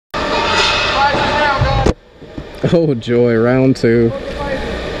Oh joy, round 2.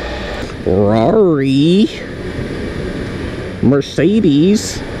 Ferrari.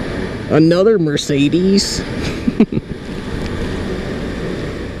 Mercedes. Another Mercedes.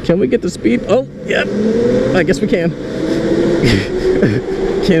 Can we get the speed? Oh, yep. I guess we can.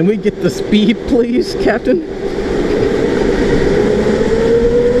 Can we get the speed, please, Captain?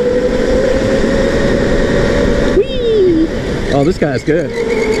 Whee! Oh, this guy's good.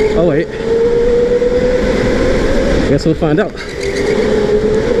 Oh, wait. Guess we'll find out.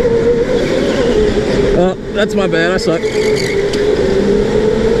 Oh, that's my bad. I suck.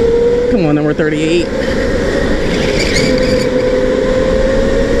 Come on, number 38.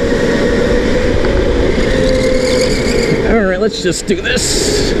 Alright, let's just do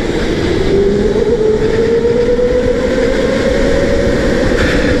this.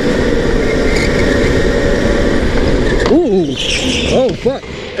 Ooh. Oh, fuck.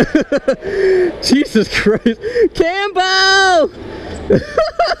 Jesus Christ. Campbell!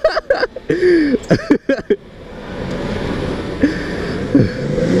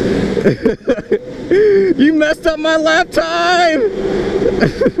 You messed up my lap time!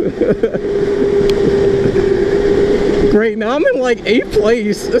 Great, now I'm in like 8th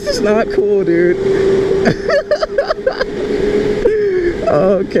place. This is not cool, dude.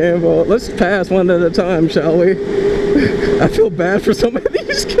 Oh, Campbell. Let's pass one at a time, shall we? I feel bad for some of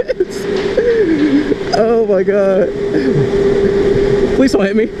these kids. Oh my god. Please don't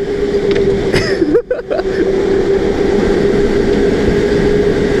hit me.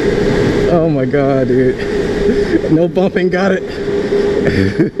 Oh my god, dude. No bumping, got it.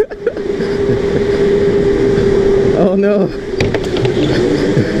 Oh no.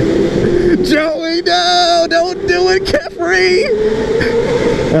 Joey, no! Don't do it, Kefri!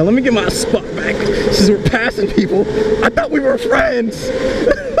 Alright, let me get my spot back since we're passing people. I thought we were friends!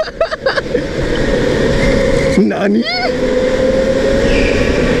 Nani?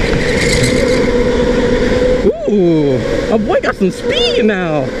 Ooh, my boy got some speed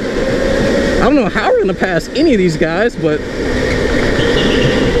now. I don't know how we're gonna pass any of these guys, but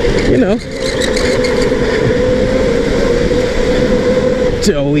you know.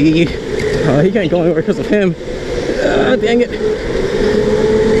 Joey. He can't go anywhere because of him. Dang it.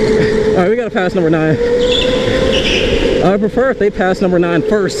 Alright, we gotta pass number 9. I prefer if they pass number 9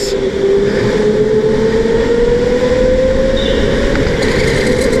 first.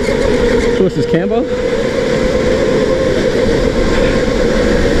 What's this, Cambo?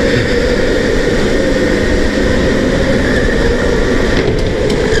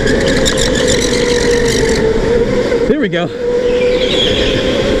 There we go.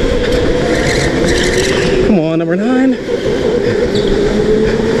 Come on, number 9.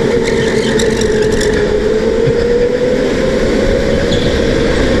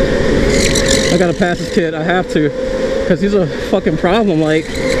 I gotta pass this kid. I have to, because he's a fucking problem. Like,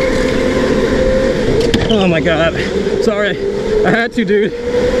 oh my god. Sorry. I had to, dude.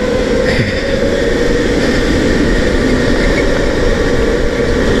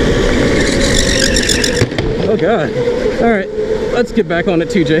 Oh god. Alright, let's get back on it,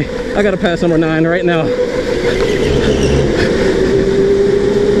 TJ. I gotta pass number 9 right now.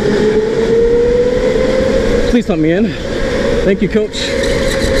 Please let me in. Thank you, coach.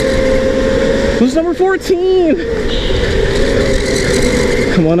 Who's number 14?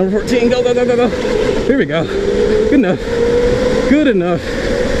 Come on, number 14. Go, go, go, go, go. Here we go. Good enough. Good enough.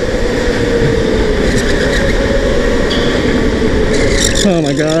 Oh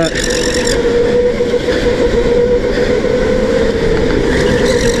my god.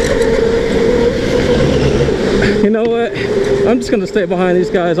 You know what? I'm just gonna stay behind these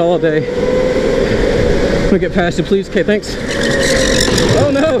guys all day. I'm gonna get past you, please. Okay, thanks. Oh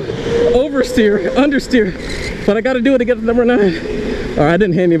no! Oversteer, understeer. But I gotta do it to get to number 9. Alright, I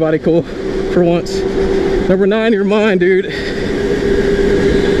didn't hit anybody, cool. For once. Number 9, you're mine, dude.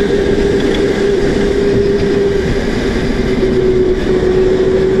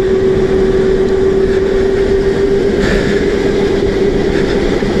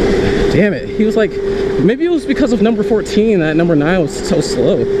 Damn it, he was like, maybe it was because of number 14 that number 9 was so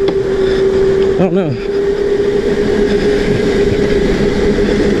slow. I don't know.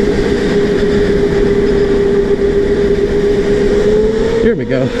 Here we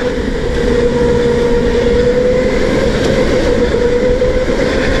go.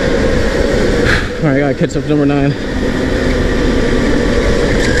 Alright, I gotta catch up to number 9.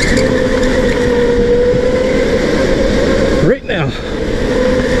 Right now.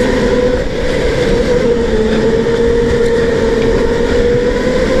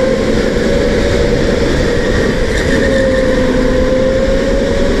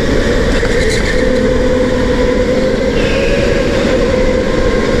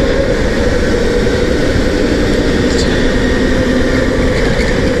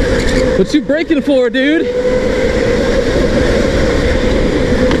 looking for, dude?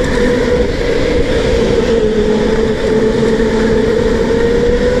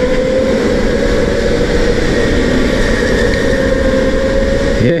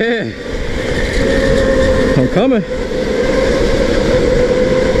 Yeah. I'm coming.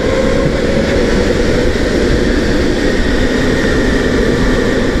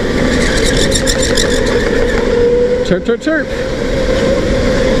 Chirp, chirp, chirp.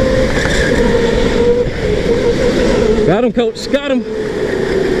 Got him, coach. Got him.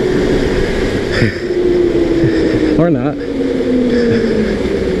 Or not.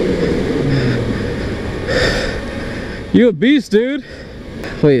 You a beast, dude.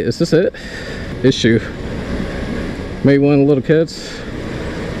 Wait, is this it? Issue. Maybe one of the little kids.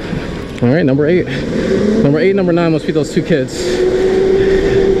 All right, number 8. Number 8, number 9 must be those 2 kids.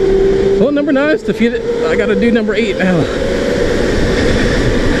 Well, number 9 is defeated. I gotta do number 8 now.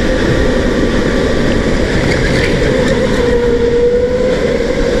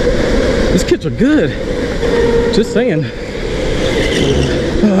 These kids are good. Just saying.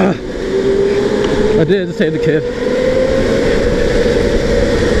 I did just save the kid.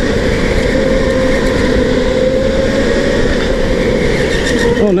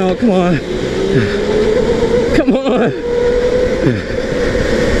 Oh no, come on. Come on.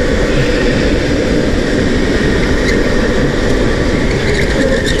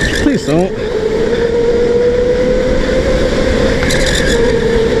 Please don't.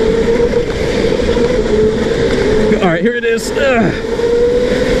 All right, here it is.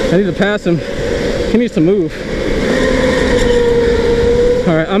 I need to pass him. He needs to move.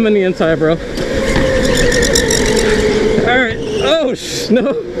 All right, I'm in the inside, bro. All right. Oh,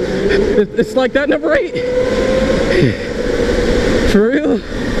 no. It's like that, number 8. For real?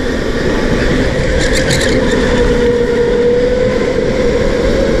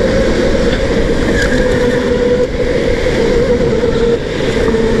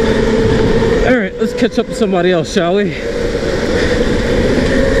 All right, let's catch up to somebody else, shall we?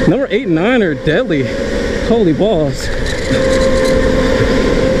 Number 8 and 9 are deadly. Holy balls.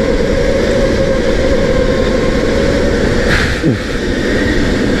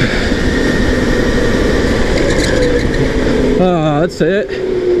 Oh, that's it.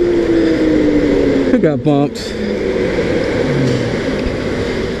 Who got bumped?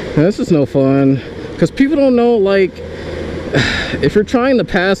 Now, this is no fun because people don't know, like, if you're trying to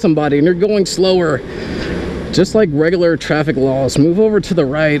pass somebody and you're going slower, just like regular traffic laws, move over to the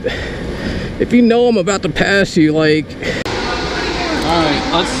right. If you know I'm about to pass you, like...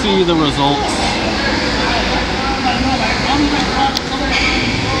 Alright, let's see the results.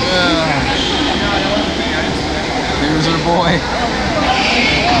 Here's our boy.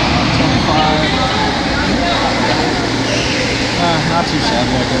 25. Not too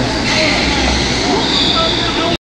shabby, I guess.